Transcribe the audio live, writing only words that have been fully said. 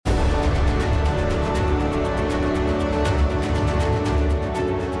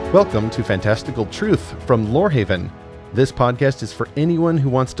Welcome to Fantastical Truth from Lorehaven. This podcast is for anyone who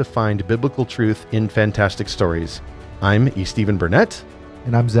wants to find biblical truth in fantastic stories. I'm E. Stephen Burnett.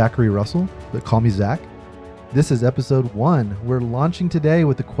 And I'm Zachary Russell, but call me Zach. This is episode 1. We're launching today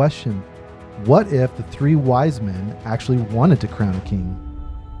with the question, what if the 3 wise men actually wanted to crown a king?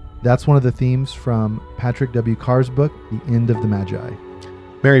 That's one of the themes from Patrick W. Carr's book, The End of the Magi.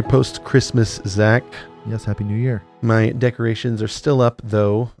 Merry post-Christmas, Zach. Yes, Happy New Year. My decorations are still up,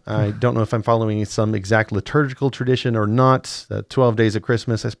 though. I don't know if I'm following some exact liturgical tradition or not. 12 days of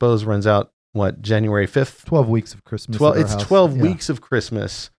Christmas, I suppose, runs out, January 5th? 12 weeks of Christmas. It's 12 weeks of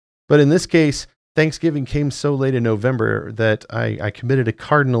Christmas. But in this case, Thanksgiving came so late in November that I committed a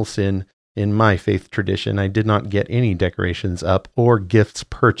cardinal sin in my faith tradition. I did not get any decorations up or gifts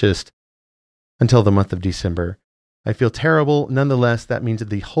purchased until the month of December. I feel terrible. Nonetheless, that means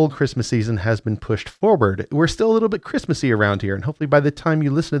that the whole Christmas season has been pushed forward. We're still a little bit Christmassy around here, and hopefully by the time you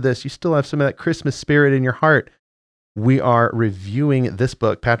listen to this, you still have some of that Christmas spirit in your heart. We are reviewing this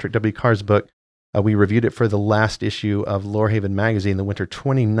book, Patrick W. Carr's book. We reviewed it for the last issue of Lorehaven Magazine, the winter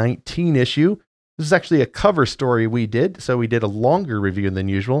 2019 issue. This is actually a cover story we did, so we did a longer review than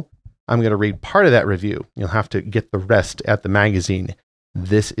usual. I'm going to read part of that review. You'll have to get the rest at the magazine.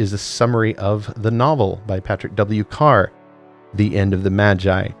 This is a summary of the novel by Patrick W. Carr, The End of the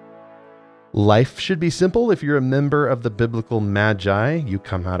Magi. Life should be simple if you're a member of the biblical Magi. You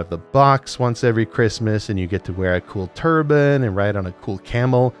come out of the box once every Christmas and you get to wear a cool turban and ride on a cool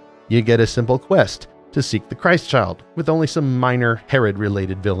camel. You get a simple quest to seek the Christ child with only some minor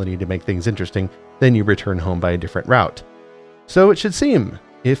Herod-related villainy to make things interesting. Then you return home by a different route. So it should seem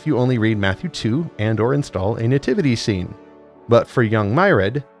if you only read Matthew 2 and or install a nativity scene. But for young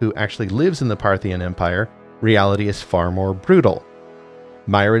Myrid, who actually lives in the Parthian Empire, reality is far more brutal.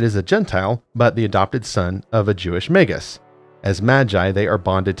 Myrid is a Gentile, but the adopted son of a Jewish magus. As Magi, they are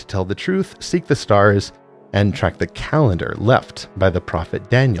bonded to tell the truth, seek the stars, and track the calendar left by the prophet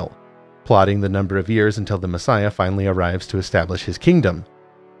Daniel, plotting the number of years until the Messiah finally arrives to establish his kingdom.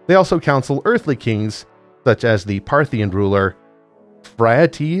 They also counsel earthly kings, such as the Parthian ruler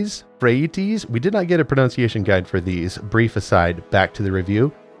Phraates. We did not get a pronunciation guide for these. Brief aside, back to the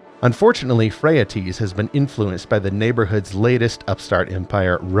review. Unfortunately, Phraates has been influenced by the neighborhood's latest upstart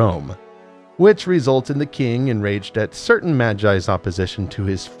empire, Rome, which results in the king enraged at certain Magi's opposition to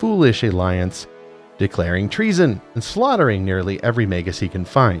his foolish alliance, declaring treason and slaughtering nearly every magus he can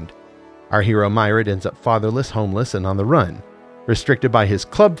find. Our hero Myrid ends up fatherless, homeless, and on the run. Restricted by his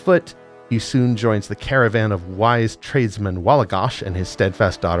clubfoot, he soon joins the caravan of wise tradesman Walagosh and his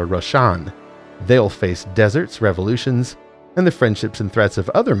steadfast daughter Roshan. They'll face deserts, revolutions, and the friendships and threats of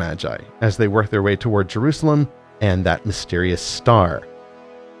other Magi as they work their way toward Jerusalem and that mysterious star.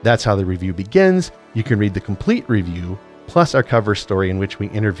 That's how the review begins. You can read the complete review, plus our cover story in which we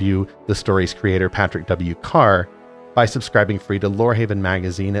interview the story's creator, Patrick W. Carr, by subscribing free to Lorehaven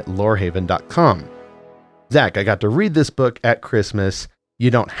Magazine at lorehaven.com. Zach, I got to read this book at Christmas. You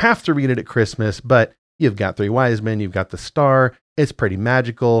don't have to read it at Christmas, but you've got 3 wise men, you've got the star. It's pretty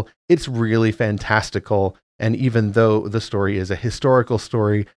magical. It's really fantastical. And even though the story is a historical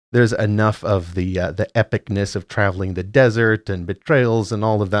story, there's enough of the epicness of traveling the desert and betrayals and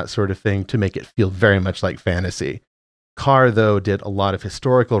all of that sort of thing to make it feel very much like fantasy. Carr, though, did a lot of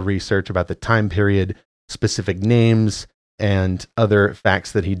historical research about the time period, specific names, and other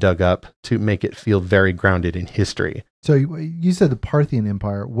facts that he dug up to make it feel very grounded in history. So you said the Parthian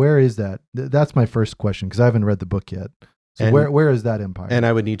Empire. Where is that? That's my first question because I haven't read the book yet. So where is that empire? And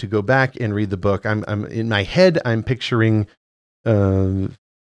I would need to go back and read the book. I'm in my head. I'm picturing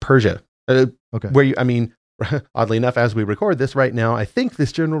Persia. Okay. Where oddly enough, as we record this right now, I think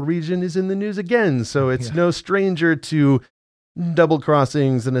this general region is in the news again. So it's no stranger to double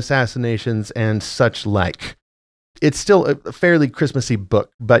crossings and assassinations and such like. It's still a fairly Christmassy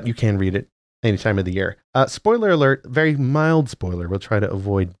book, but you can read it any time of the year. Spoiler alert, very mild spoiler. We'll try to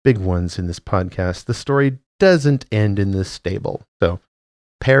avoid big ones in this podcast. The story doesn't end in this stable. So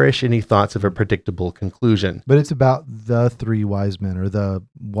perish any thoughts of a predictable conclusion. But it's about the 3 wise men or the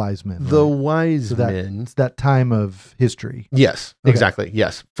wise men. The wise men. It's that time of history. Yes, okay. Exactly.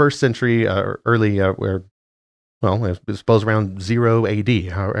 Yes. First century, early, I suppose around 0 AD,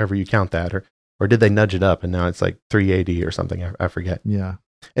 however you count that. Or did they nudge it up and now it's like 3 AD or something? I forget. Yeah.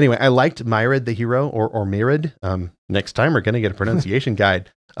 Anyway, I liked Myrid, the hero, or Myrid. Next time we're going to get a pronunciation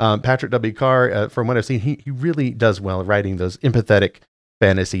guide. Patrick W. Carr, from what I've seen, he really does well writing those empathetic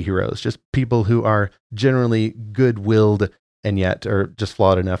fantasy heroes, just people who are generally good-willed and yet are just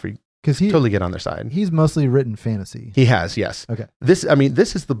flawed enough Because he totally get on their side. He's mostly written fantasy. He has, yes. Okay. This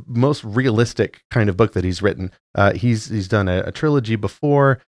is the most realistic kind of book that he's written. He's done a trilogy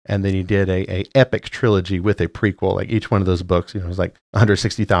before. And then he did a epic trilogy with a prequel. Like each one of those books, was like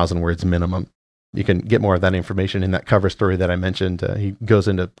 160,000 words minimum. You can get more of that information in that cover story that I mentioned. He goes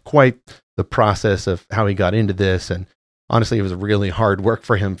into quite the process of how he got into this. And honestly, it was really hard work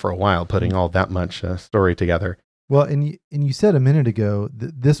for him for a while, putting all that much story together. Well, and you said a minute ago,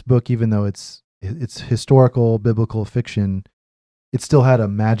 this book, even though it's historical, biblical fiction, it still had a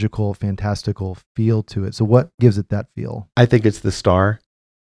magical, fantastical feel to it. So what gives it that feel? I think it's the star.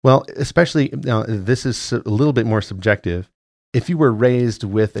 Well, especially, now, this is a little bit more subjective. If you were raised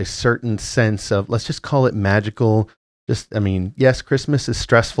with a certain sense of, let's just call it magical, yes, Christmas is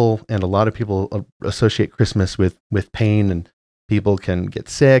stressful, and a lot of people associate Christmas with pain, and people can get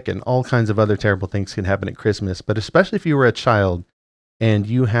sick, and all kinds of other terrible things can happen at Christmas. But especially if you were a child and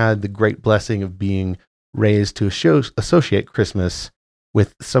you had the great blessing of being raised to associate Christmas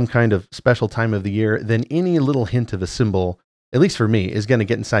with some kind of special time of the year, then any little hint of a symbol, at least for me, is going to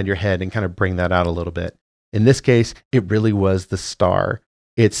get inside your head and kind of bring that out a little bit. In this case, it really was the star.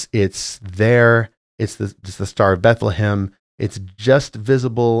 It's there. It's the Star of Bethlehem. It's just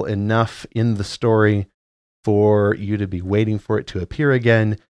visible enough in the story for you to be waiting for it to appear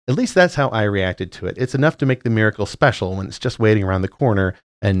again. At least that's how I reacted to it. It's enough to make the miracle special when it's just waiting around the corner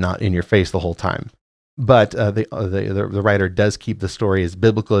and not in your face the whole time. But the writer does keep the story as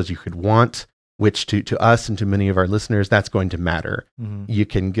biblical as you could want, which to us and to many of our listeners, that's going to matter. Mm-hmm. You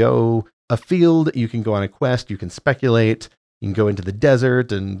can go afield, you can go on a quest, you can speculate, you can go into the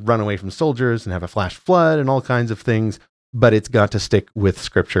desert and run away from soldiers and have a flash flood and all kinds of things, but it's got to stick with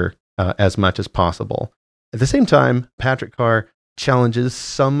Scripture as much as possible. At the same time, Patrick Carr challenges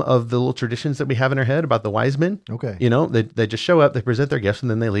some of the little traditions that we have in our head about the wise men. Okay. They just show up, they present their gifts, and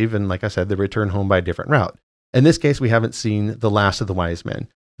then they leave. And like I said, they return home by a different route. In this case, we haven't seen the last of the wise men.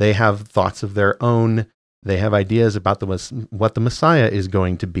 They have thoughts of their own. They have ideas about what the Messiah is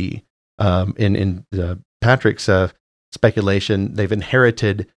going to be. In Patrick's speculation, they've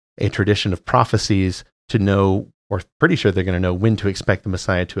inherited a tradition of prophecies to know, or pretty sure they're going to know when to expect the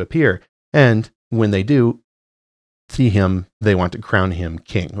Messiah to appear. And when they do see him, they want to crown him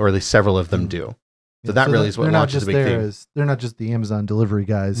king, or at least several of them do. So that really is what launches the big theme. They're not just the Amazon delivery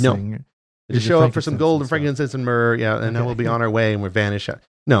guys. No. They just show up for some gold and frankincense and myrrh, and then we'll be on our way and we're vanished.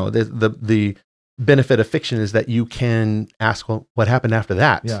 No, the benefit of fiction is that you can ask, well, what happened after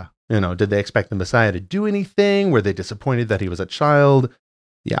that? Yeah. Did they expect the Messiah to do anything? Were they disappointed that he was a child?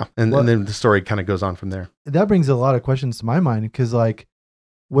 Yeah. And then the story kind of goes on from there. That brings a lot of questions to my mind, because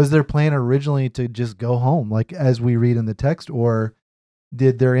was their plan originally to just go home, like as we read in the text, or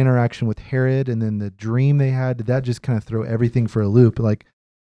did their interaction with Herod and then the dream they had, did that just kind of throw everything for a loop?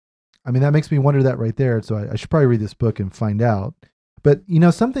 That makes me wonder that right there. So I should probably read this book and find out. But,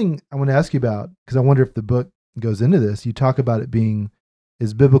 something I want to ask you about, because I wonder if the book goes into this. You talk about it being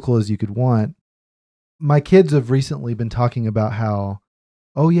as biblical as you could want. My kids have recently been talking about how,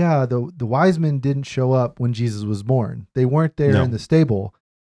 oh yeah, the wise men didn't show up when Jesus was born. They weren't there in the stable.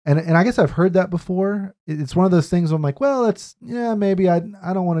 And I guess I've heard that before. It's one of those things where I'm like, well, maybe I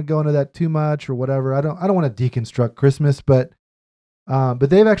don't want to go into that too much or whatever. I don't want to deconstruct Christmas, but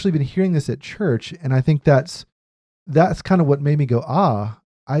they've actually been hearing this at church, and I think that's kind of what made me go,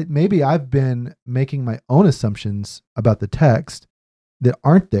 maybe I've been making my own assumptions about the text that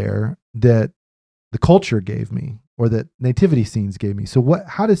aren't there, that the culture gave me, or that nativity scenes gave me. So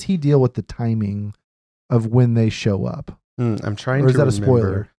how does he deal with the timing of when they show up? I'm trying to remember. Or is that a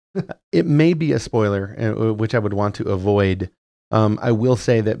spoiler? It may be a spoiler, which I would want to avoid. I will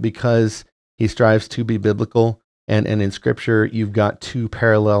say that because he strives to be biblical, and in Scripture, you've got two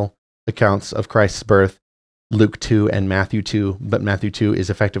parallel accounts of Christ's birth, Luke 2 and Matthew 2, but Matthew 2 is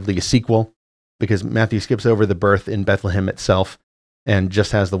effectively a sequel, because Matthew skips over the birth in Bethlehem itself and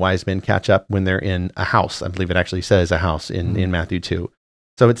just has the wise men catch up when they're in a house. I believe it actually says a house in Matthew 2.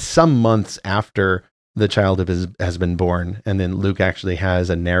 So it's some months after the child has been born. And then Luke actually has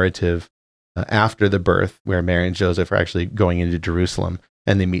a narrative after the birth where Mary and Joseph are actually going into Jerusalem,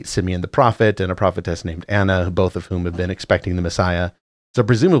 and they meet Simeon the prophet and a prophetess named Anna, both of whom have been expecting the Messiah. So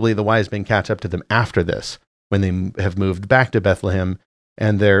presumably the wise men catch up to them after this, when they have moved back to Bethlehem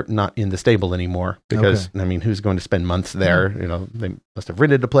and they're not in the stable anymore, because, who's going to spend months there? They must have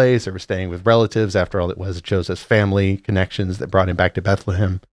rented a place or were staying with relatives. After all, it was Joseph's family connections that brought him back to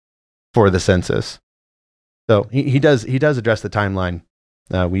Bethlehem for the census. So he does address the timeline.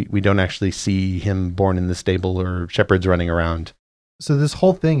 We don't actually see him born in the stable or shepherds running around. So this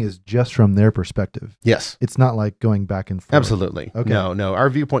whole thing is just from their perspective. Yes. It's not like going back and forth. Absolutely. Okay. No. Our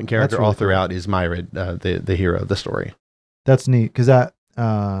viewpoint character really all throughout is Myrid, the hero of the story. That's neat, because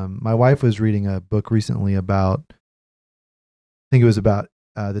my wife was reading a book recently about, I think it was about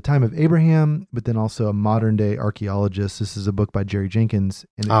the time of Abraham, but then also a modern day archaeologist. This is a book by Jerry Jenkins,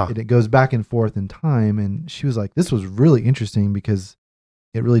 and it goes back and forth in time. And she was like, this was really interesting because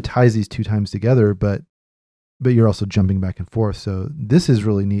it really ties these two times together, but you're also jumping back and forth. So this is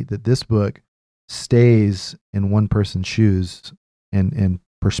really neat that this book stays in one person's shoes and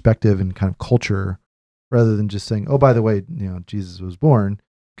perspective and kind of culture, rather than just saying, oh, by the way, Jesus was born,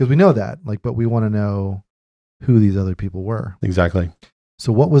 because we know that, but we want to know who these other people were. Exactly.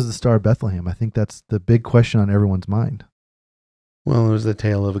 So what was the Star of Bethlehem? I think that's the big question on everyone's mind. Well, it was the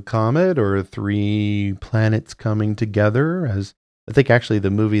tale of a comet or 3 planets coming together. As I think actually the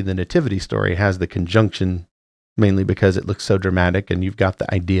movie The Nativity Story has the conjunction, mainly because it looks so dramatic, and you've got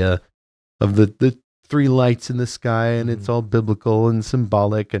the idea of the 3 lights in the sky, and it's all biblical and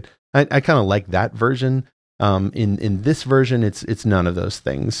symbolic. And I kind of like that version. In this version, it's none of those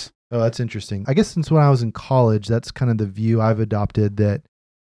things. Oh, that's interesting. I guess since when I was in college, that's kind of the view I've adopted, that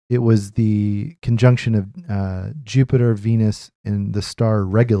it was the conjunction of Jupiter, Venus, and the star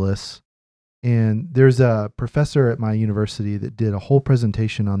Regulus. And there's a professor at my university that did a whole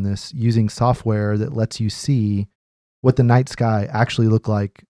presentation on this using software that lets you see what the night sky actually looked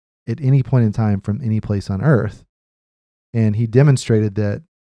like at any point in time from any place on Earth. And he demonstrated that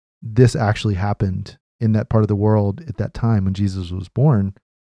this actually happened in that part of the world at that time when Jesus was born.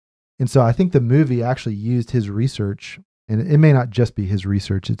 And so I think the movie actually used his research, and it may not just be his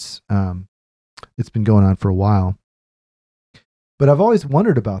research. It's been going on for a while. But I've always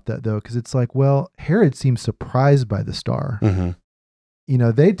wondered about that, though, because it's like, well, Herod seems surprised by the star.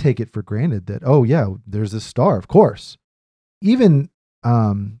 Mm-hmm. They take it for granted that, oh, yeah, there's a star, of course. Even,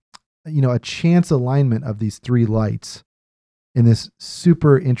 a chance alignment of these 3 lights in this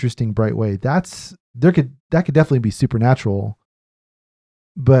super interesting, bright way, that could definitely be supernatural.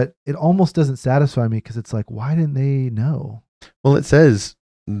 But it almost doesn't satisfy me, because it's like, why didn't they know? Well, it says,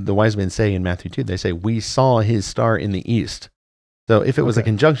 the wise men say in Matthew 2, they say, we saw his star in the east. So if it was a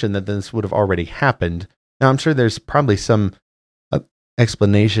conjunction, then this would have already happened. Now, I'm sure there's probably some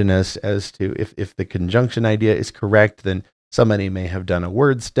explanation as to if the conjunction idea is correct, then somebody may have done a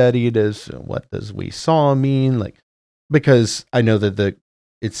word study as what does we saw mean? Because I know that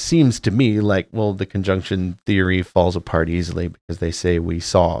it seems to me like, well, the conjunction theory falls apart easily because they say we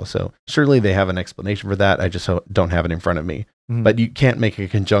saw. So surely they have an explanation for that. I just don't have it in front of me. Mm-hmm. But you can't make a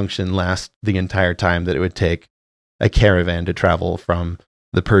conjunction last the entire time that it would take a caravan to travel from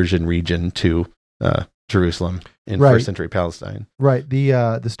the Persian region to Jerusalem in first century Palestine. Right.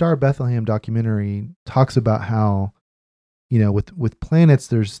 The Star of Bethlehem documentary talks about how, with planets,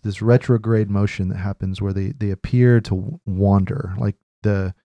 there's this retrograde motion that happens where they appear to wander. Like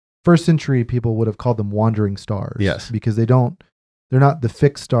the first century people would have called them wandering stars. Yes. Because they're not the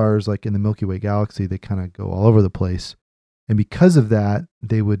fixed stars like in the Milky Way galaxy. They kind of go all over the place. And because of that,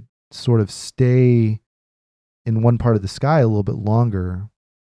 they would sort of stay in one part of the sky a little bit longer.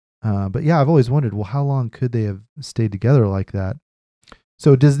 But yeah, I've always wondered, well, how long could they have stayed together like that?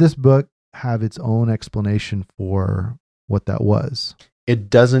 So does this book have its own explanation for what that was? It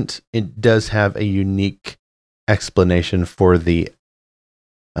doesn't. It does have a unique explanation for the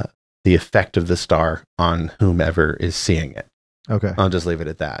effect of the star on whomever is seeing it. Okay. I'll just leave it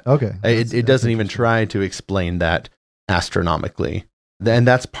at that. Okay. It doesn't even try to explain that astronomically. And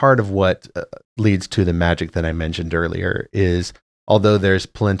that's part of what leads to the magic that I mentioned earlier, is although there's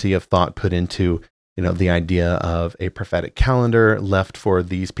plenty of thought put into, the idea of a prophetic calendar left for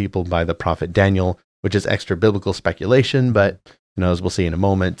these people by the prophet Daniel, which is extra biblical speculation, but, as we'll see in a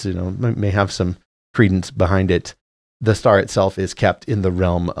moment, may have some credence behind it. The star itself is kept in the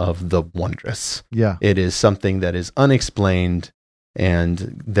realm of the wondrous. Yeah. It is something that is unexplained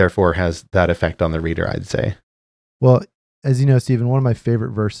and therefore has that effect on the reader, I'd say. Well, as you know, Stephen, one of my favorite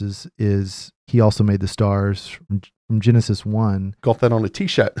verses is he also made the stars from Genesis 1. Got that on a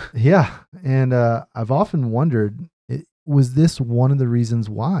t-shirt. Yeah. And I've often wondered, was this one of the reasons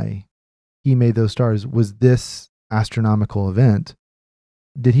why he made those stars? Was this astronomical event?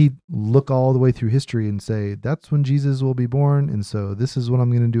 Did he look all the way through history and say, that's when Jesus will be born, and so this is what I'm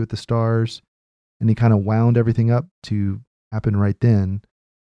going to do with the stars? And he kind of wound everything up to happen right then.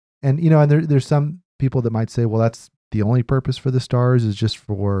 And, and there's some people that might say, well, that's the only purpose for the stars is just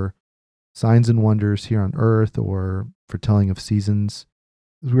for signs and wonders here on earth or for telling of seasons.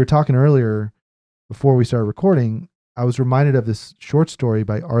 As we were talking earlier, before we started recording, I was reminded of this short story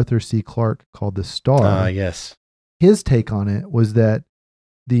by Arthur C. Clarke called The Star. Yes. His take on it was that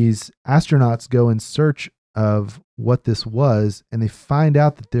these astronauts go in search of what this was, and they find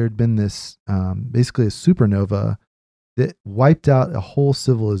out that there had been this, basically a supernova that wiped out a whole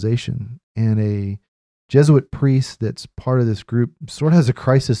civilization, and a Jesuit priest that's part of this group sort of has a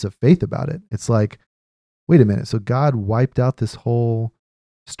crisis of faith about it. It's like, wait a minute. So God wiped out this whole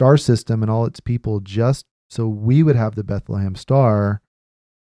star system and all its people just so we would have the Bethlehem star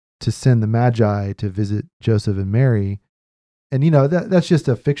to send the Magi to visit Joseph and Mary. And, that's just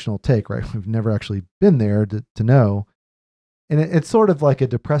a fictional take, right? We've never actually been there to know. And it's sort of like a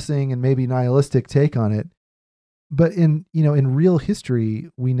depressing and maybe nihilistic take on it. But in real history,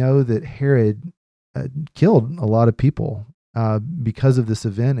 we know that Herod killed a lot of people because of this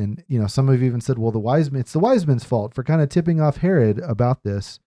event. And, some have even said, well, it's the wise men's fault for kind of tipping off Herod about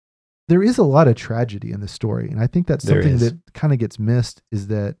this. There is a lot of tragedy in this story. And I think that's something that kind of gets missed, is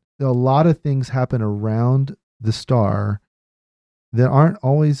that a lot of things happen around the star that aren't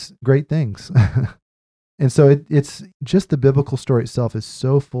always great things. And so it's just the biblical story itself is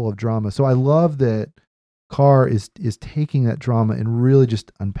so full of drama. So I love that Carr is taking that drama and really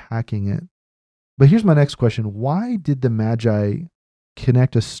just unpacking it. But here's my next question. Why did the Magi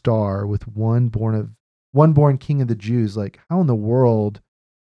connect a star with one born king of the Jews? Like, how in the world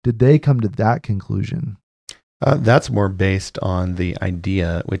did they come to that conclusion? That's more based on the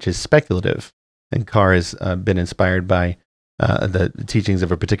idea, which is speculative. And Carr has been inspired by the teachings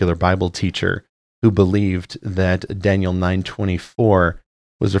of a particular Bible teacher who believed that Daniel 9:24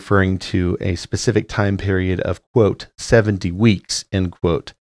 was referring to a specific time period of, quote, 70 weeks, end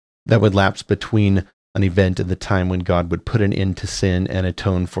quote, that would lapse between an event and the time when God would put an end to sin and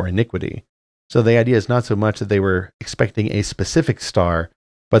atone for iniquity. So the idea is not so much that they were expecting a specific star,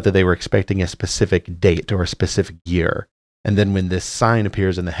 but that they were expecting a specific date or a specific year. And then when this sign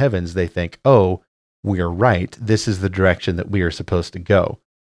appears in the heavens, they think, oh, we are right. This is the direction that we are supposed to go.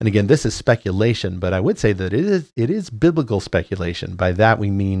 And again, this is speculation, but I would say that it is biblical speculation. By that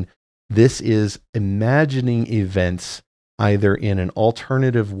we mean this is imagining events either in an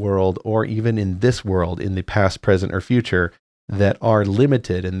alternative world or even in this world, in the past, present, or future, that are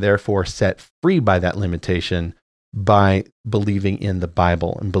limited and therefore set free by that limitation by believing in the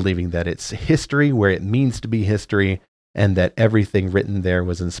Bible and believing that it's history where it means to be history, and that everything written there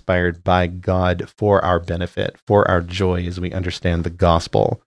was inspired by God for our benefit, for our joy as we understand the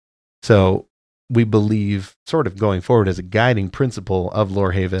gospel. So we believe, sort of going forward as a guiding principle of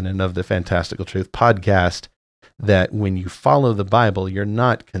Lorehaven and of the Fantastical Truth podcast, that when you follow the Bible, you're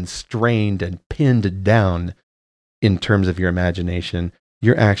not constrained and pinned down in terms of your imagination.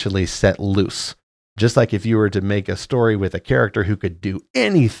 You're actually set loose. Just like if you were to make a story with a character who could do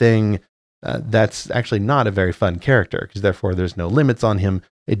anything, that's actually not a very fun character, because therefore there's no limits on him.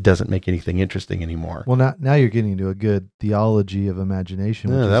 It doesn't make anything interesting anymore. Well, now you're getting into a good theology of imagination.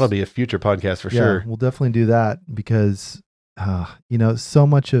 That'll be a future podcast for sure. We'll definitely do that because, so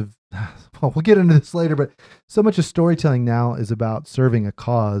much of, well, we'll get into this later, but so much of storytelling now is about serving a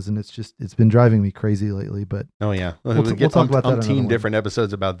cause, and it's been driving me crazy lately. But oh yeah, we'll talk about that. 15 different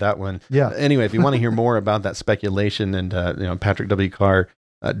episodes about that one. Yeah. Anyway, if you want to hear more about that speculation and Patrick W. Carr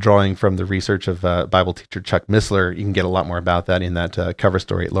drawing from the research of Bible teacher Chuck Missler, you can get a lot more about that in that cover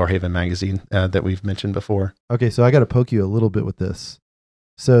story at Lorehaven magazine that we've mentioned before. Okay, so I got to poke you a little bit with this.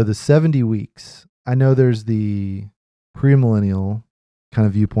 So the 70 weeks, I know there's the premillennial kind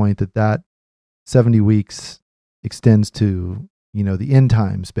of viewpoint that 70 weeks extends to, the end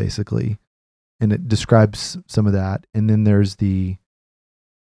times basically. And it describes some of that. And then there's the,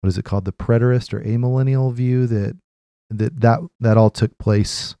 what is it called? The preterist or amillennial view that all took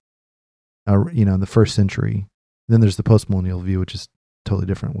place, in the first century. Then there's the postmillennial view, which is totally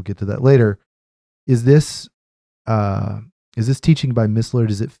different. We'll get to that later. Is this teaching by Missler?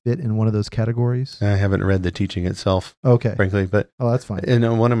 Does it fit in one of those categories? I haven't read the teaching itself, okay, frankly, but that's fine.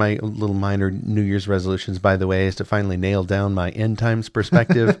 And one of my little minor New Year's resolutions, by the way, is to finally nail down my end times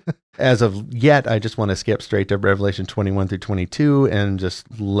perspective. As of yet, I just want to skip straight to Revelation 21 through 22 and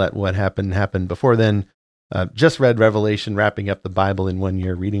just let what happened happen before then. Just read Revelation, wrapping up the Bible in 1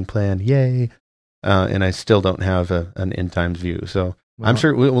 year reading plan. Yay. And I still don't have an end times view. So I'm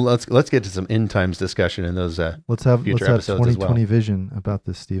sure let's get to some end times discussion in those let's have future episodes 2020 as well. vision about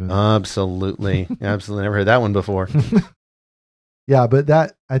this, Stephen. Absolutely. Absolutely. Never heard that one before. Yeah, but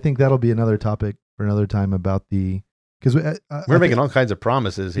I think that'll be another topic for another time about because we're making all kinds of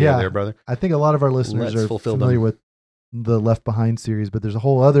promises here, there, brother. I think a lot of our listeners are familiar with the Left Behind series, but there's a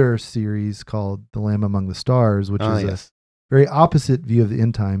whole other series called The Lamb Among the Stars, which is a very opposite view of the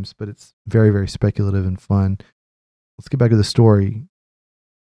end times, but it's very, very speculative and fun. Let's get back to the story.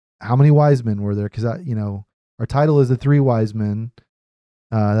 How many wise men were there? Because our title is The Three Wise Men.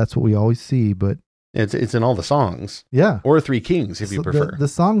 That's what we always see, but it's in all the songs. Yeah, or Three Kings if you prefer. The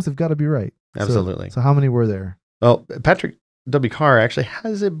songs have got to be right. Absolutely. So how many were there? Well, Patrick W. Carr actually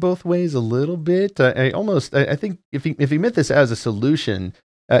has it both ways a little bit. I think if he meant this as a solution,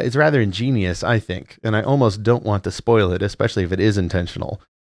 it's rather ingenious, I think, and I almost don't want to spoil it, especially if it is intentional.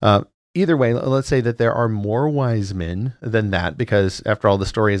 Either way, let's say that there are more wise men than that, because after all, the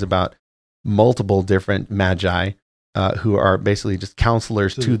story is about multiple different magi who are basically just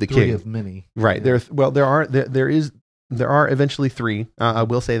counselors to the king. Of many, right? Yeah. There are eventually three. I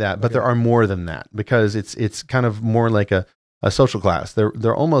will say that, but there are more than that, because it's kind of more like a social class.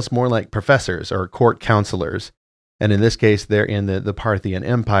 They're almost more like professors or court counselors, and in this case, they're in the Parthian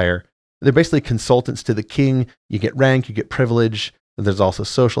Empire. They're basically consultants to the king. You get rank, you get privilege. There's also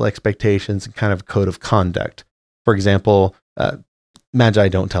social expectations and kind of a code of conduct. For example, Magi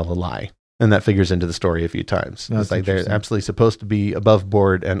don't tell a lie, and that figures into the story a few times. That's it's like they're absolutely supposed to be above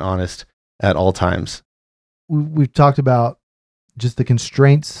board and honest at all times. We've talked about just the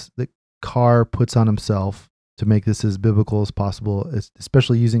constraints that Carr puts on himself to make this as biblical as possible,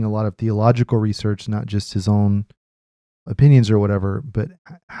 especially using a lot of theological research, not just his own opinions or whatever. But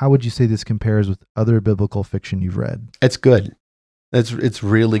how would you say this compares with other biblical fiction you've read? It's good. It's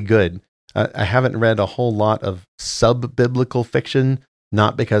really good. I haven't read a whole lot of sub-biblical fiction,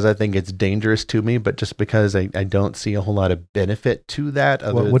 not because I think it's dangerous to me, but just because I don't see a whole lot of benefit to that.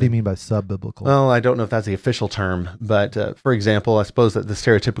 What do you mean by sub-biblical? Well, I don't know if that's the official term, but for example, I suppose that the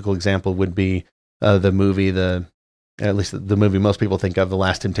stereotypical example would be the movie, at least the movie most people think of, The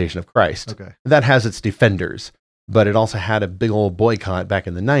Last Temptation of Christ. Okay. That has its defenders, but it also had a big old boycott back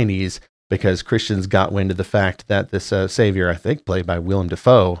in the 90s because Christians got wind of the fact that this Savior, I think played by Willem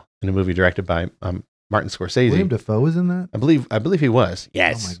Dafoe in a movie directed by Martin Scorsese. William Dafoe was in that? I believe he was.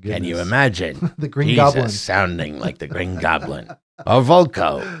 Yes. Oh my goodness. Can you imagine? The Green Jesus Goblin. sounding like the Green Goblin. Or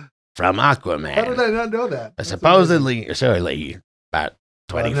Volko from Aquaman. How did I not know that? Surely, about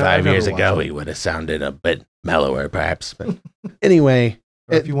 25 years never ago, watched it. he would have sounded a bit mellower, perhaps. But Anyway,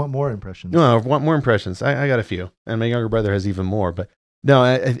 Or if you want more impressions. no, I want more impressions. I got a few, and my younger brother has even more. But no,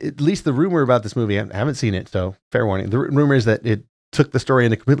 at least the rumor about this movie, I haven't seen it, so fair warning. The rumor is that it took the story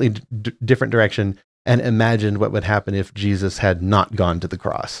in a completely different direction and imagined what would happen if Jesus had not gone to the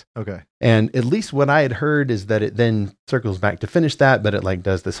cross. Okay. And at least what I had heard is that it then circles back to finish that, but it like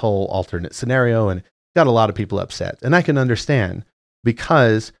does this whole alternate scenario and got a lot of people upset. And I can understand,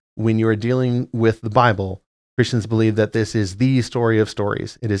 because when you are dealing with the Bible, Christians believe that this is the story of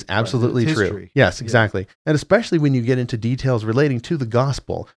stories. It is absolutely It's true. history. Yes, Yeah. exactly. And especially when you get into details relating to the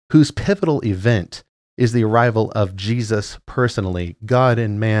gospel, whose pivotal event is the arrival of Jesus personally, God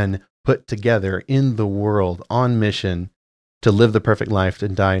and man put together in the world on mission to live the perfect life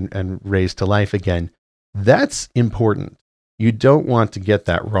and die and raise to life again. That's important. You don't want to get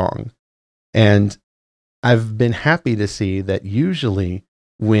that wrong. And I've been happy to see that usually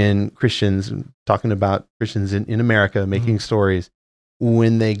when Christians, talking about Christians in America making stories,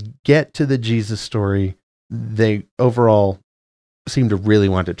 when they get to the Jesus story, they overall seem to really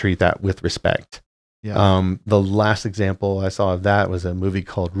want to treat that with respect. Yeah. The last example I saw of that was a movie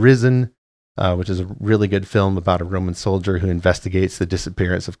called Risen, which is a really good film about a Roman soldier who investigates the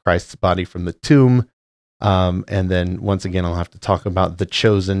disappearance of Christ's body from the tomb. And then once again, I'll have to talk about The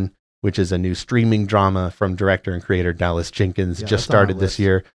Chosen, which is a new streaming drama from director and creator Dallas Jenkins, Yeah, just that's on my started this list.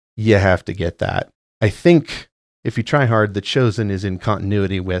 year. You have to get that. I think if you try hard, The Chosen is in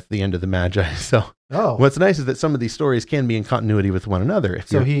continuity with The End of the Magi. So Oh. what's nice is that some of these stories can be in continuity with one another. If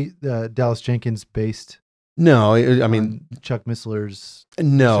So you're- Dallas Jenkins based no, I mean, on Chuck Missler's.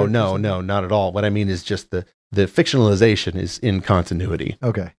 no, research or something? not at all. What I mean is just the fictionalization is in continuity.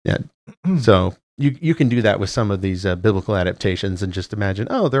 Okay. Yeah. So you can do that with some of these biblical adaptations and just imagine,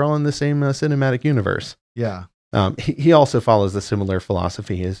 oh, they're all in the same cinematic universe. Yeah. He also follows the similar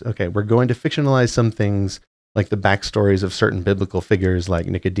philosophy is, okay, we're going to fictionalize some things like the backstories of certain biblical figures like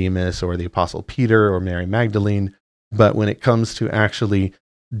Nicodemus or the Apostle Peter or Mary Magdalene. But when it comes to actually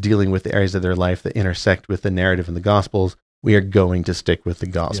dealing with the areas of their life that intersect with the narrative in the Gospels, we are going to stick with the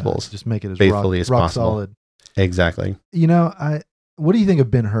Gospels Yeah, just make it as faithfully rock, as rock possible. solid. Exactly. You know, what do you think of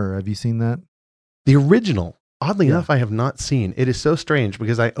Ben-Hur? Have you seen that? The original, oddly Yeah. enough, I have not seen. It is so strange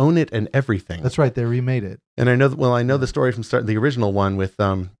because I own it and everything. That's right. They remade it. And I know, I know the story from the original one with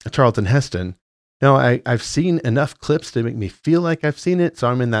Charlton Heston. Now, I've seen enough clips to make me feel like I've seen it. So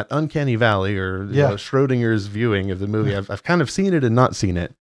I'm in that uncanny valley or Schrodinger's viewing of the movie. I've kind of seen it and not seen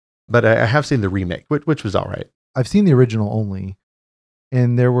it. But I have seen the remake, which was all right. I've seen the original only.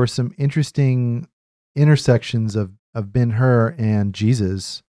 And there were some interesting intersections of Ben-Hur and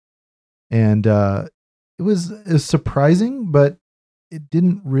Jesus. And it was surprising, but it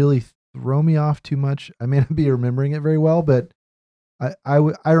didn't really throw me off too much. I may not be remembering it very well, but I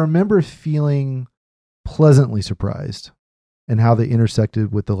remember feeling pleasantly surprised. and how they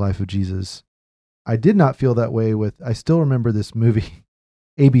intersected with the life of Jesus. I did not feel that way I still remember this movie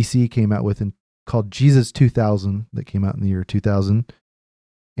ABC came out with called Jesus 2000 that came out in the year 2000.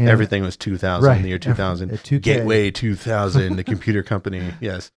 And Everything was 2000 right, in the year 2000. 2K. Gateway 2000, the computer company.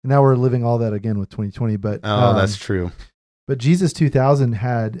 Yes. Now we're living all that again with 2020. But That's true. But Jesus 2000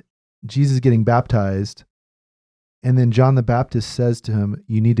 had Jesus getting baptized, and then John the Baptist says to him,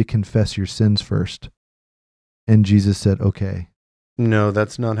 "You need to confess your sins first." And Jesus said, "Okay." No,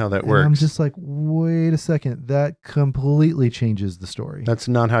 that's not how that And works. I'm just like, wait a second. That completely changes the story. That's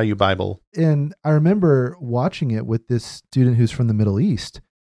not how you Bible. And I remember watching it with this student who's from the Middle East.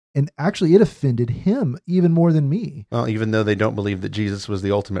 And actually, it offended him even more than me. Well, even though they don't believe that Jesus was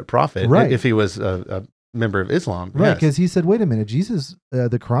the ultimate prophet, Right. if he was a member of Islam. Right. Yes. Because he said, wait a minute, Jesus,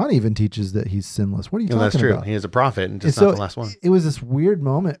 the Quran even teaches that he's sinless. What are you And talking that's true. about? He is a prophet and just And not the last one. It was this weird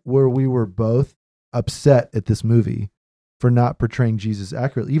moment where we were both upset at this movie for not portraying Jesus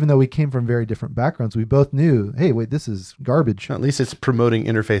accurately. Even though we came from very different backgrounds, we both knew, hey, wait, this is garbage. At least it's promoting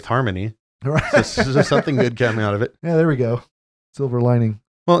interfaith harmony. Right. So there's something good coming out of it. Yeah, there we go. Silver lining.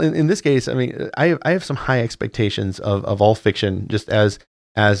 Well, in this case, I mean, I have some high expectations of all fiction, just as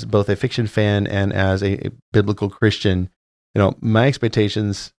both a fiction fan and as a biblical Christian. My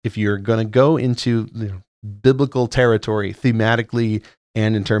expectations, if you're going to go into biblical territory thematically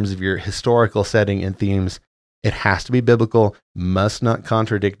and in terms of your historical setting and themes, it has to be biblical, must not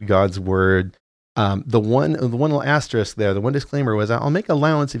contradict God's word. The one little asterisk there, the one disclaimer was, I'll make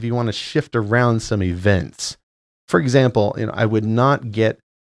allowance if you want to shift around some events. For example, I would not get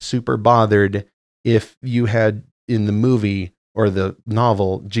super bothered if you had in the movie or the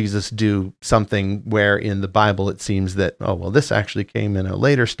novel Jesus do something where in the Bible it seems that, this actually came in a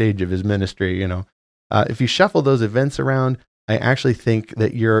later stage of his ministry. If you shuffle those events around, I actually think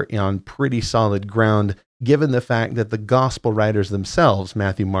that you're on pretty solid ground, given the fact that the gospel writers themselves,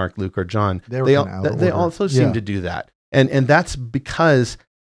 Matthew, Mark, Luke, or John, they also seem to do that. And that's because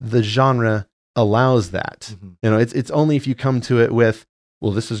the genre allows that. Mm-hmm. It's only if you come to it with,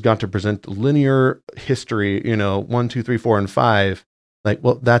 well, this has got to present linear history, 1, 2, 3, 4, and 5.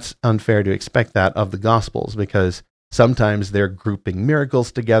 That's unfair to expect that of the Gospels, because sometimes they're grouping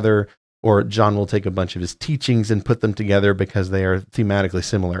miracles together, or John will take a bunch of his teachings and put them together because they are thematically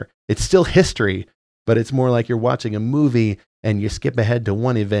similar. It's still history, but it's more like you're watching a movie and you skip ahead to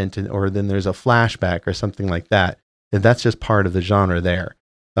one event, or then there's a flashback or something like that. And that's just part of the genre there.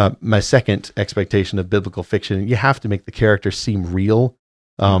 My second expectation of biblical fiction, you have to make the characters seem real.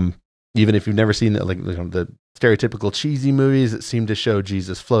 Even if you've never seen the stereotypical cheesy movies that seem to show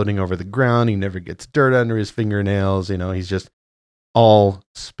Jesus floating over the ground, he never gets dirt under his fingernails. He's just all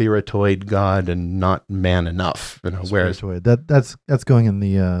spiritoid God and not man enough. Whereas that's going in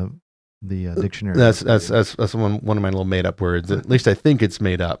the dictionary. That's one of my little made up words. At least I think it's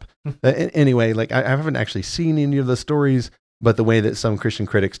made up. Anyway, I haven't actually seen any of the stories, but the way that some Christian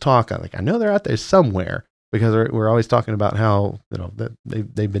critics talk, I know they're out there somewhere. Because we're always talking about how that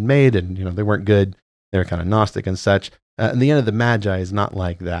they've been made and they weren't good, they're kind of Gnostic and such. And the end of the Magi is not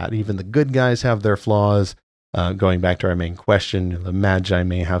like that. Even the good guys have their flaws. Going back to our main question, the Magi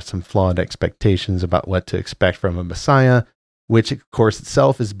may have some flawed expectations about what to expect from a Messiah, which of course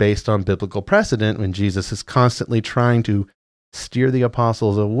itself is based on biblical precedent when Jesus is constantly trying to steer the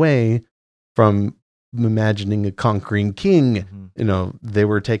apostles away from imagining a conquering king. Mm-hmm. They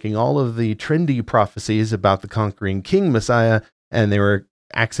were taking all of the trendy prophecies about the conquering king Messiah, and they were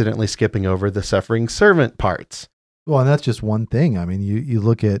accidentally skipping over the suffering servant parts. Well, and that's just one thing. I mean, you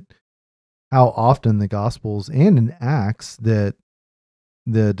look at how often the Gospels and in Acts that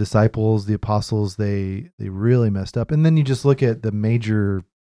the disciples, the apostles, they really messed up. And then you just look at the major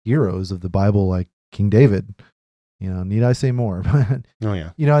heroes of the Bible, like King David. Need I say more? Oh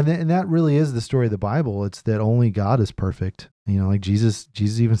yeah. And that really is the story of the Bible. It's that only God is perfect. Like Jesus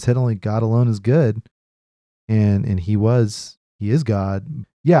even said only God alone is good. And he is God.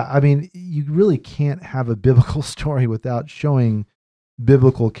 Yeah. I mean, you really can't have a biblical story without showing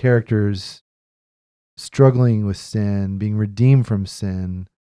biblical characters struggling with sin, being redeemed from sin,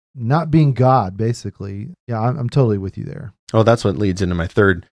 not being God, basically. Yeah. I'm totally with you there. Oh, that's what leads into my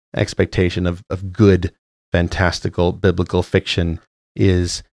third expectation of good, fantastical biblical fiction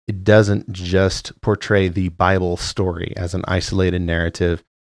is it doesn't just portray the Bible story as an isolated narrative,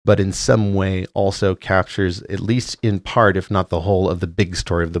 but in some way also captures, at least in part, if not the whole, of the big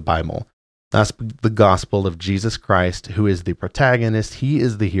story of the Bible. That's the gospel of Jesus Christ, who is the protagonist, he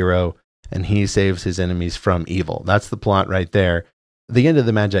is the hero, and he saves his enemies from evil. That's the plot right there. The end of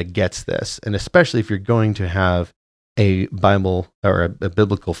the Magi gets this, and especially if you're going to have a Bible or a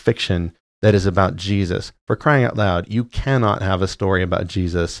biblical fiction that is about Jesus. For crying out loud, you cannot have a story about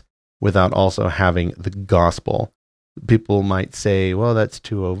Jesus without also having the gospel. People might say, well, that's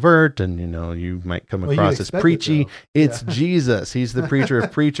too overt, and you might come across as preachy. It's Jesus. He's the preacher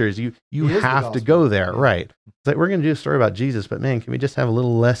of preachers. You have to go there, right? It's like, we're going to do a story about Jesus, but man, can we just have a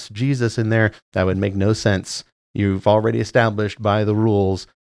little less Jesus in there? That would make no sense. You've already established by the rules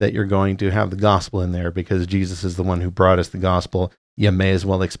that you're going to have the gospel in there because Jesus is the one who brought us the gospel. You may as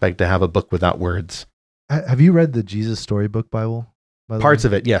well expect to have a book without words. Have you read the Jesus Storybook Bible? Parts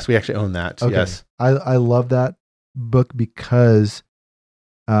of it, yes. We actually own that. Okay. Yes. I love that book because,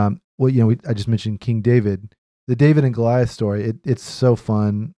 I just mentioned King David, the David and Goliath story. It's so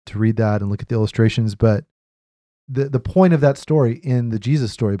fun to read that and look at the illustrations. But the point of that story in the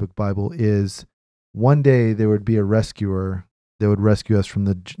Jesus Storybook Bible is one day there would be a rescuer that would rescue us from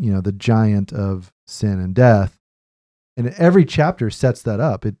the giant of sin and death. And every chapter sets that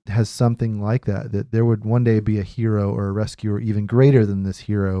up. It has something like that there would one day be a hero or a rescuer even greater than this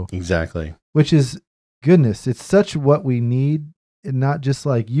hero. Exactly. Which is, goodness, it's such what we need, and not just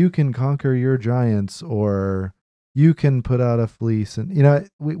like you can conquer your giants or you can put out a fleece. And,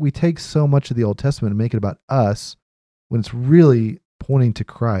 we take so much of the Old Testament and make it about us when it's really pointing to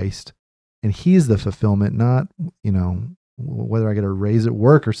Christ, and he's the fulfillment, not, whether I get a raise at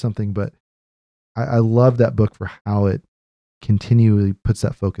work or something. But I love that book for how it continually puts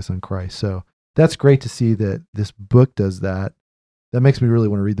that focus on Christ. So that's great to see that this book does that. That makes me really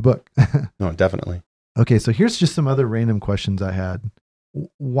want to read the book. No, definitely. Okay, so here's just some other random questions I had.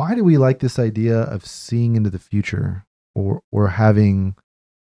 Why do we like this idea of seeing into the future or having,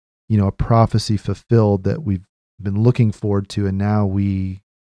 a prophecy fulfilled that we've been looking forward to, and now we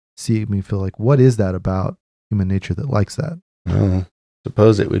see it and we feel like, what is that about human nature that likes that? Well,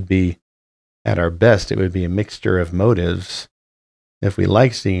 suppose it would be, at our best, it would be a mixture of motives. If we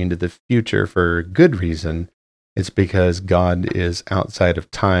like seeing into the future for good reason, it's because God is outside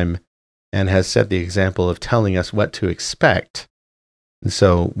of time and has set the example of telling us what to expect. And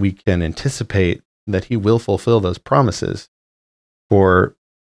so we can anticipate that he will fulfill those promises. For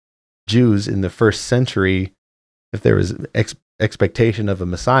Jews in the first century, if there was expectation of a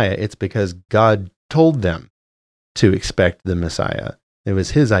Messiah, it's because God told them to expect the Messiah. It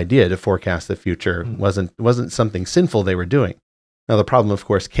was his idea to forecast the future. It wasn't something sinful they were doing. Now, the problem, of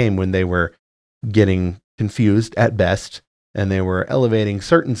course, came when they were getting confused at best, and they were elevating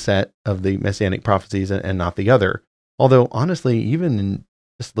certain set of the messianic prophecies and not the other. Although, honestly, even in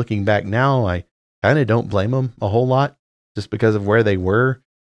just looking back now, I kind of don't blame them a whole lot just because of where they were.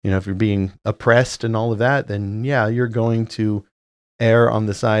 If you're being oppressed and all of that, then yeah, you're going to err on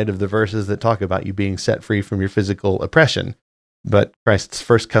the side of the verses that talk about you being set free from your physical oppression. But Christ's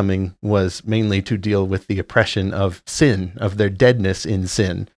first coming was mainly to deal with the oppression of sin, of their deadness in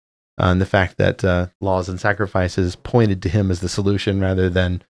sin, and the fact that laws and sacrifices pointed to him as the solution rather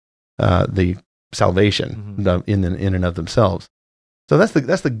than the salvation in and of themselves. So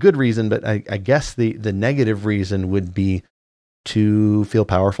that's the good reason, but I guess the negative reason would be to feel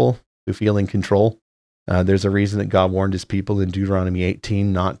powerful, to feel in control. There's a reason that God warned his people in Deuteronomy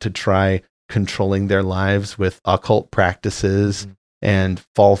 18 not to try controlling their lives with occult practices and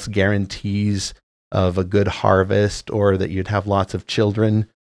false guarantees of a good harvest or that you'd have lots of children.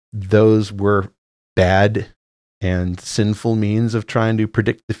 Those were bad and sinful means of trying to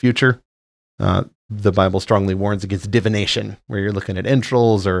predict the future. The Bible strongly warns against divination, where you're looking at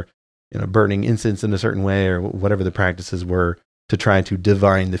entrails or burning incense in a certain way or whatever the practices were to try to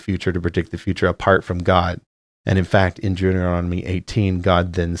divine the future, to predict the future apart from God. And in fact, in Deuteronomy 18,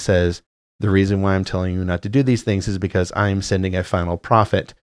 God then says, the reason why I'm telling you not to do these things is because I'm sending a final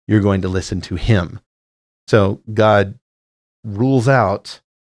prophet. You're going to listen to him. So God rules out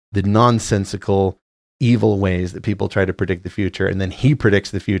the nonsensical, evil ways that people try to predict the future, and then he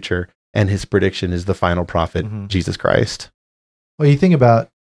predicts the future, and his prediction is the final prophet, Jesus Christ. Well, you think about,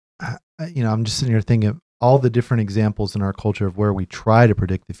 I'm just sitting here thinking of all the different examples in our culture of where we try to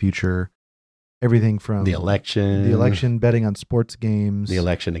predict the future. Everything from the election, betting on sports games, the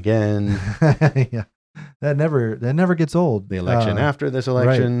election again. Yeah, that never gets old. The election after this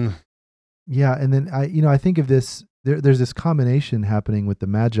election. Right. Yeah, and then I think of this. There's this combination happening with the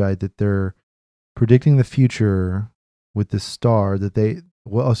Magi that they're predicting the future with this star that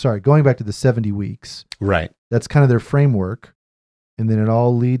going back to the 70 weeks. Right. That's kind of their framework, and then it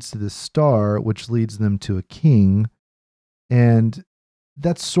all leads to this star, which leads them to a king, and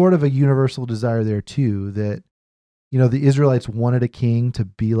that's sort of a universal desire there too, that, the Israelites wanted a king to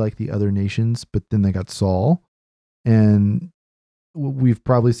be like the other nations, but then they got Saul. And we've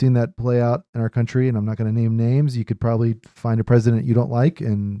probably seen that play out in our country, and I'm not going to name names. You could probably find a president you don't like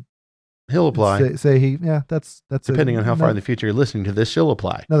and he'll apply. That's Depending on how far in the future you're listening to this, she'll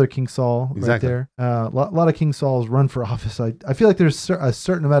apply. another King Saul Exactly. right there. A lot of King Sauls run for office. I feel like there's a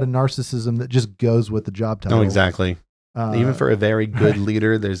certain amount of narcissism that just goes with the job title. Oh, exactly. Even for a very good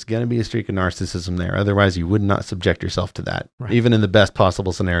leader, there's going to be a streak of narcissism there. Otherwise, you would not subject yourself to that, even in the best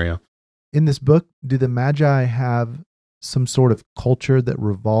possible scenario. In this book, do the Magi have some sort of culture that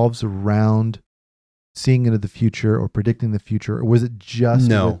revolves around seeing into the future or predicting the future, or was it just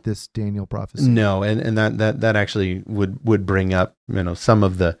with this Daniel prophecy? No, and that actually would bring up some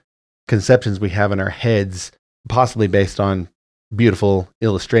of the conceptions we have in our heads, possibly based on beautiful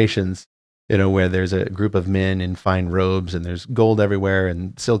illustrations. Where there's a group of men in fine robes and there's gold everywhere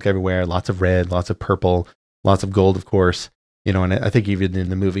and silk everywhere, lots of red, lots of purple, lots of gold, of course. And I think even in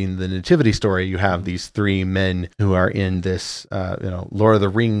the movie, in the Nativity story, you have these three men who are in this, Lord of the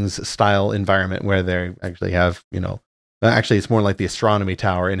Rings style environment where they actually have, actually it's more like the astronomy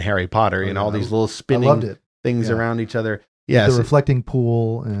tower in Harry Potter, all these little spinning things around each other. Yes, the reflecting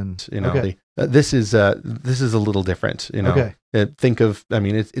pool, and this is a little different. Think of,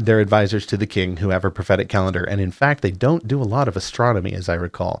 they're advisors to the king who have a prophetic calendar, and in fact, they don't do a lot of astronomy, as I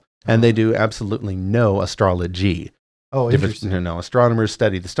recall, and they do absolutely no astrology. Oh, interesting. Astronomers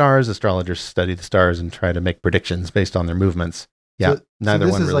study the stars, astrologers study the stars and try to make predictions based on their movements. Yeah, neither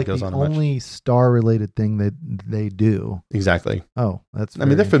one really goes on much. This is the only star-related thing that they do. Exactly. Oh, that's.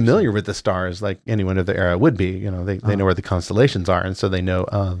 They're familiar with the stars, like anyone of the era would be. They know where the constellations are, and so they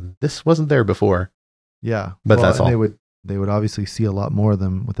know this wasn't there before. Yeah, but that's all. They would obviously see a lot more of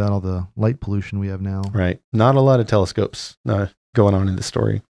them without all the light pollution we have now. Right. Not a lot of telescopes going on in the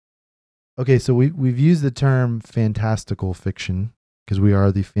story. Okay, so we've used the term fantastical fiction because we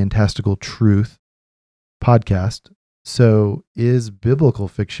are the Fantastical Truth podcast. So is biblical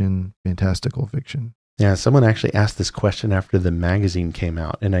fiction fantastical fiction? Yeah, someone actually asked this question after the magazine came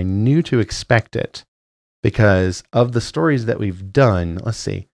out, and I knew to expect it because of the stories that we've done. Let's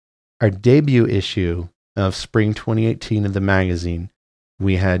see. Our debut issue of spring 2018 of the magazine,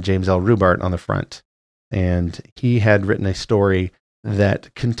 we had James L. Rubart on the front, and he had written a story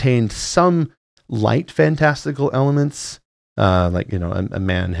that contained some light fantastical elements. A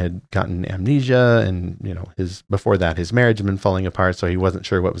man had gotten amnesia, and before that his marriage had been falling apart, so he wasn't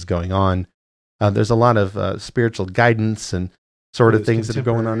sure what was going on. There's a lot of spiritual guidance and sort of things that are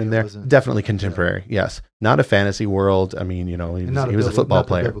going on in there. Definitely contemporary, yes. Not a fantasy world. He was a football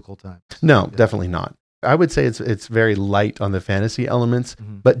player. Biblical times. No, definitely not. I would say it's very light on the fantasy elements,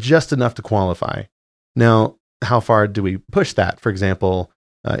 but just enough to qualify. Now, how far do we push that? For example,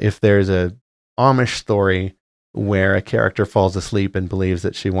 if there's a Amish story where a character falls asleep and believes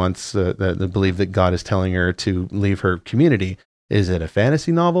that she wants believe that God is telling her to leave her community, is it a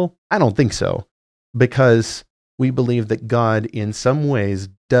fantasy novel? I don't think so, because we believe that God in some ways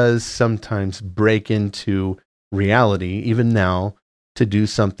does sometimes break into reality, even now, to do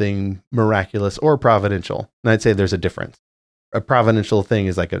something miraculous or providential. And I'd say there's a difference. A providential thing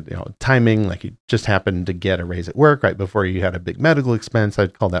is like timing, like you just happened to get a raise at work right before you had a big medical expense.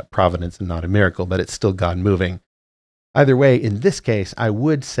 I'd call that providence and not a miracle, but it's still God moving. Either way, in this case, I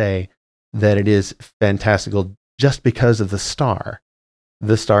would say that it is fantastical just because of the star.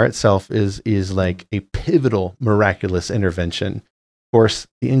 The star itself is like a pivotal, miraculous intervention. Of course,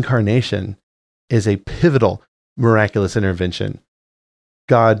 the incarnation is a pivotal, miraculous intervention.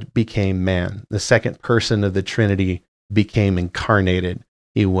 God became man. The second person of the Trinity became incarnated.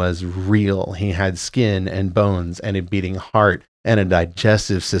 He was real. He had skin and bones and a beating heart and a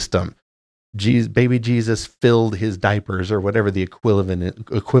digestive system. Baby Jesus filled his diapers, or whatever the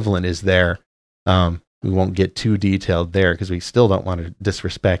equivalent is there. We won't get too detailed there because we still don't want to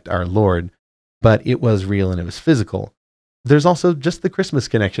disrespect our Lord, but it was real and it was physical. There's also just the Christmas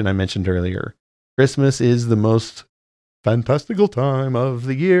connection I mentioned earlier. Christmas is the most fantastical time of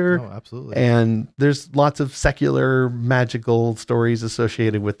the year. Oh, absolutely. And there's lots of secular magical stories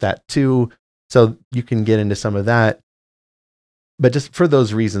associated with that too. So you can get into some of that. But just for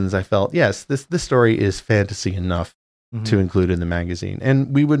those reasons, I felt, yes, this story is fantasy enough to include in the magazine.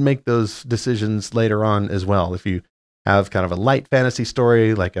 And we would make those decisions later on as well. If you have kind of a light fantasy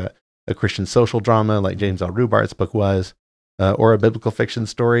story, like a Christian social drama, like James L. Rubart's book was, or a biblical fiction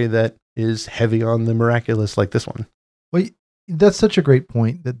story that is heavy on the miraculous, like this one. Well, that's such a great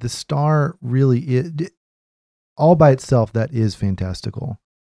point, that the star really is, all by itself, that is fantastical.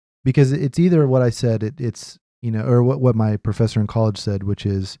 Because it's either what I said, it's, or what my professor in college said, which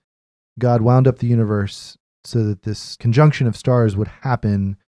is God wound up the universe so that this conjunction of stars would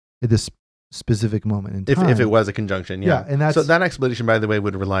happen at this specific moment in time. If it was a conjunction, yeah. And so that explanation, by the way,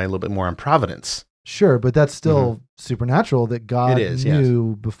 would rely a little bit more on providence. Sure, but that's still supernatural that God It is, yes.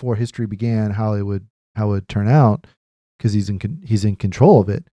 knew before history began how it would turn out because he's in control of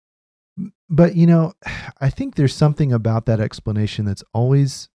it. But I think there's something about that explanation that's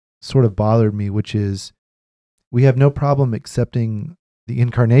always sort of bothered me, which is we have no problem accepting the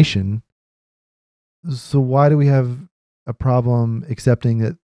incarnation. So why do we have a problem accepting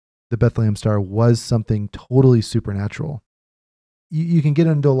that the Bethlehem star was something totally supernatural? You can get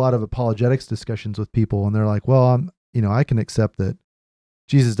into a lot of apologetics discussions with people, and they're like, well, I can accept that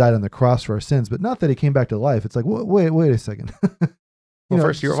Jesus died on the cross for our sins, but not that he came back to life. It's like, wait a second.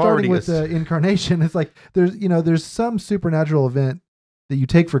 First, you're starting already with the incarnation. It's like there's some supernatural event that you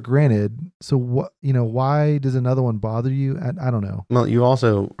take for granted. So why does another one bother you? I don't know. Well, you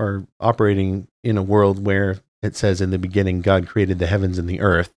also are operating in a world where it says in the beginning, God created the heavens and the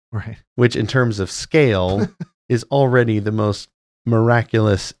earth, right? Which in terms of scale is already the most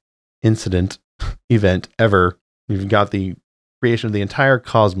miraculous event ever. You've got the creation of the entire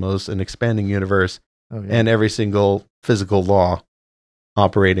cosmos, an expanding universe, and every single physical law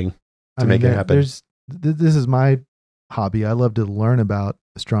operating to make it happen. This is my hobby. I love to learn about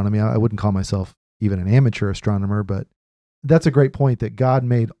astronomy. I wouldn't call myself even an amateur astronomer, but that's a great point that God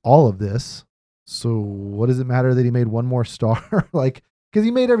made all of this. So what does it matter that he made one more star? Because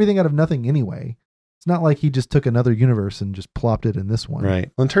he made everything out of nothing anyway. It's not like he just took another universe and just plopped it in this one.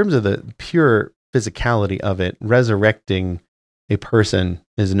 Right. Well, in terms of the pure physicality of it, resurrecting a person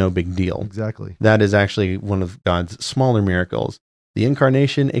is no big deal. Exactly. That is actually one of God's smaller miracles. The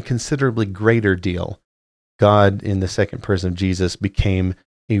incarnation, a considerably greater deal. God, in the second person of Jesus, became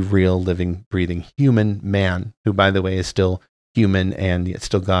a real, living, breathing human man, who, by the way, is still human and yet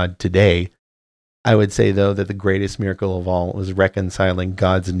still God today. I would say, though, that the greatest miracle of all was reconciling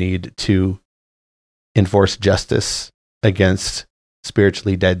God's need to enforce justice against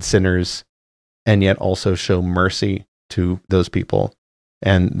spiritually dead sinners and yet also show mercy to those people.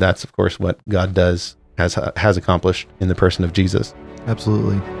 And that's, of course, what God has accomplished in the person of Jesus.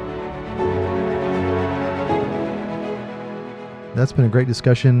 Absolutely. That's been a great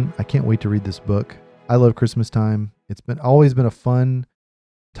discussion. I can't wait to read this book. I love Christmas time. It's always been a fun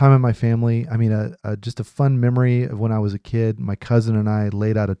time in my family. I mean, just a fun memory of when I was a kid. My cousin and I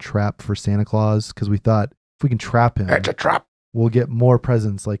laid out a trap for Santa Claus because we thought if we can trap him, It's a trap. We'll get more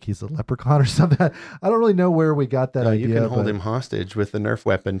presents, like he's a leprechaun or something. I don't really know where we got that idea. You can hold him hostage with the Nerf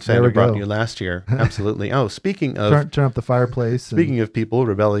weapon Santa brought you last year. Absolutely. Oh, speaking of turn up the fireplace. Speaking of people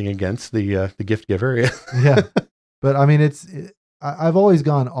rebelling against the gift giver, yeah. But I mean, I've always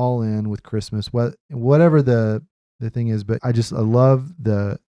gone all in with Christmas, whatever the thing is. But I love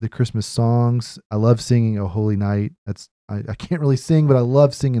the Christmas songs. I love singing "O Holy Night." I can't really sing, but I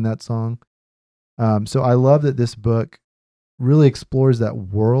love singing that song. So I love that this book really explores that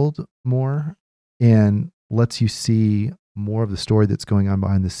world more and lets you see more of the story that's going on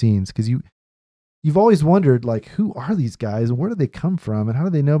behind the scenes. Because you've always wondered, like, who are these guys and where do they come from and how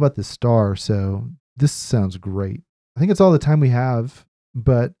do they know about this star? So this sounds great. I think it's all the time we have.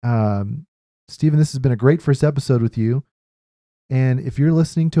 But Stephen, this has been a great first episode with you. And if you're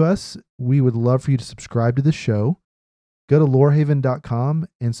listening to us, we would love for you to subscribe to the show. Go to lorehaven.com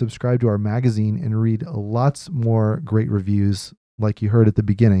and subscribe to our magazine and read lots more great reviews like you heard at the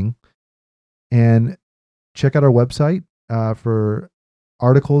beginning. And check out our website for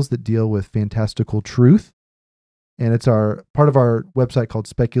articles that deal with fantastical truth. And it's part of our website called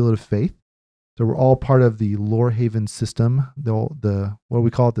Speculative Faith. So we're all part of the Lorehaven system. What do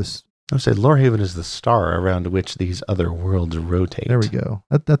we call it? I would say Lorehaven is the star around which these other worlds rotate. There we go.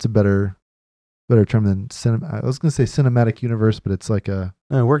 That's a better term than I was going to say cinematic universe, but it's like I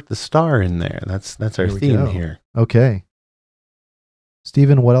worked the star in there. That's our theme here. Okay.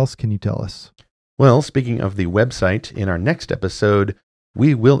 Stephen, what else can you tell us? Well, speaking of the website, in our next episode,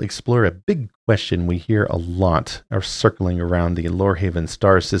 we will explore a big question we hear a lot are circling around the Lorehaven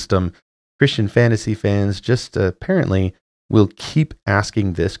star system. Christian fantasy fans just apparently will keep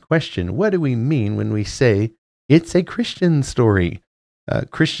asking this question. What do we mean when we say it's a Christian story?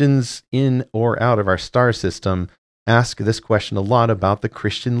 Christians in or out of our star system ask this question a lot about the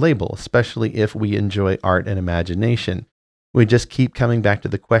Christian label, especially if we enjoy art and imagination. We just keep coming back to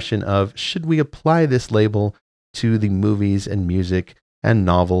the question of, should we apply this label to the movies and music and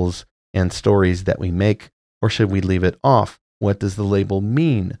novels and stories that we make, or should we leave it off? What does the label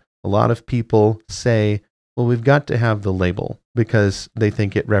mean? A lot of people say, well, we've got to have the label because they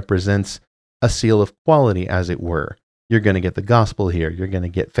think it represents a seal of quality, as it were. You're going to get the gospel here. You're going to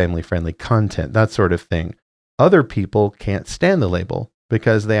get family-friendly content, that sort of thing. Other people can't stand the label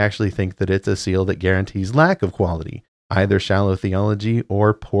because they actually think that it's a seal that guarantees lack of quality, either shallow theology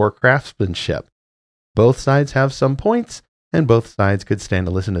or poor craftsmanship. Both sides have some points, and both sides could stand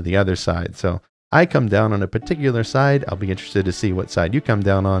to listen to the other side. So I come down on a particular side. I'll be interested to see what side you come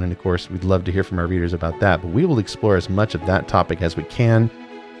down on. And of course, we'd love to hear from our readers about that. But we will explore as much of that topic as we can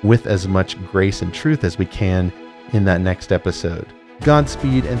with as much grace and truth as we can in that next episode.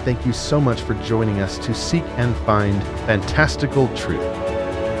 Godspeed, and thank you so much for joining us to seek and find fantastical truth.